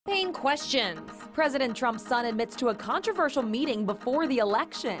some questions. President Trump's son admits to a controversial meeting before the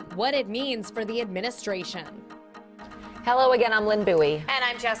election. What it means for the administration. Hello again, I'm Lynn Bowie. And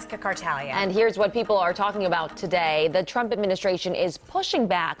I'm Jessica Cartalia. And here's what people are talking about today. The Trump administration is pushing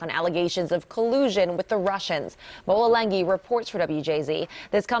back on allegations of collusion with the Russians. Mola Lenghi reports for WJZ.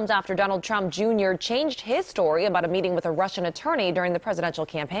 This comes after Donald Trump Jr. changed his story about a meeting with a Russian attorney during the presidential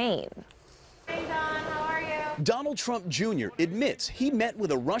campaign. Hey, Don, how are you? Donald Trump Jr. admits he met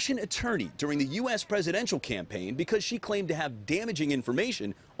with a Russian attorney during the U.S. presidential campaign because she claimed to have damaging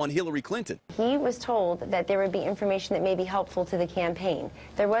information on Hillary Clinton. He was told that there would be information that may be helpful to the campaign.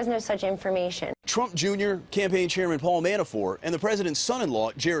 There was no such information. Trump Jr., campaign chairman Paul Manafort, and the president's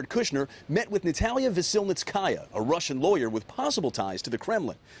son-in-law, Jared Kushner, met with Natalia Veselnitskaya, a Russian lawyer with possible ties to the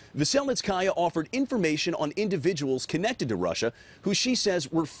Kremlin. Veselnitskaya offered information on individuals connected to Russia who she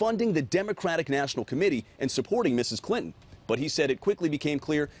says were funding the Democratic National Committee and supporting Mrs. Clinton. But he said it quickly became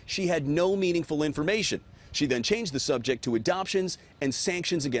clear she had no meaningful information. She then changed the subject to adoptions and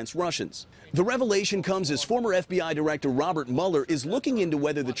sanctions against Russians. The revelation comes as former FBI Director Robert Mueller is looking into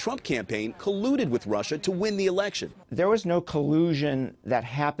whether the Trump campaign colluded with Russia to win the election. There was no collusion that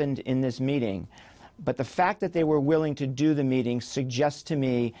happened in this meeting, but the fact that they were willing to do the meeting suggests to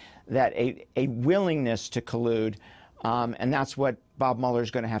me that a willingness to collude, and that's what Bob Mueller is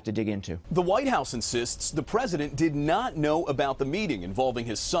going to have to dig into. The White House insists the president did not know about the meeting involving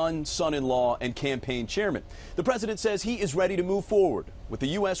his son, son-in-law, and campaign chairman. The president says he is ready to move forward with the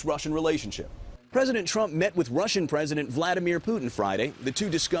U.S.-Russian relationship. President Trump met with Russian President Vladimir Putin Friday. The two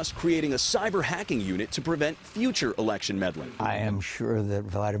discussed creating a cyber hacking unit to prevent future election meddling. I am sure that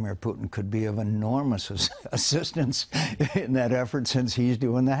Vladimir Putin could be of enormous assistance in that effort since he's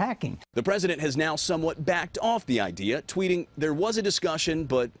doing the hacking. The president has now somewhat backed off the idea, tweeting, "There was a discussion,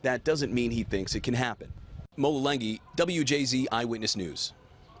 but that doesn't mean he thinks it can happen." Mola Lenghi, WJZ Eyewitness News.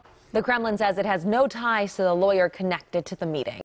 The Kremlin says it has no ties to the lawyer connected to the meeting.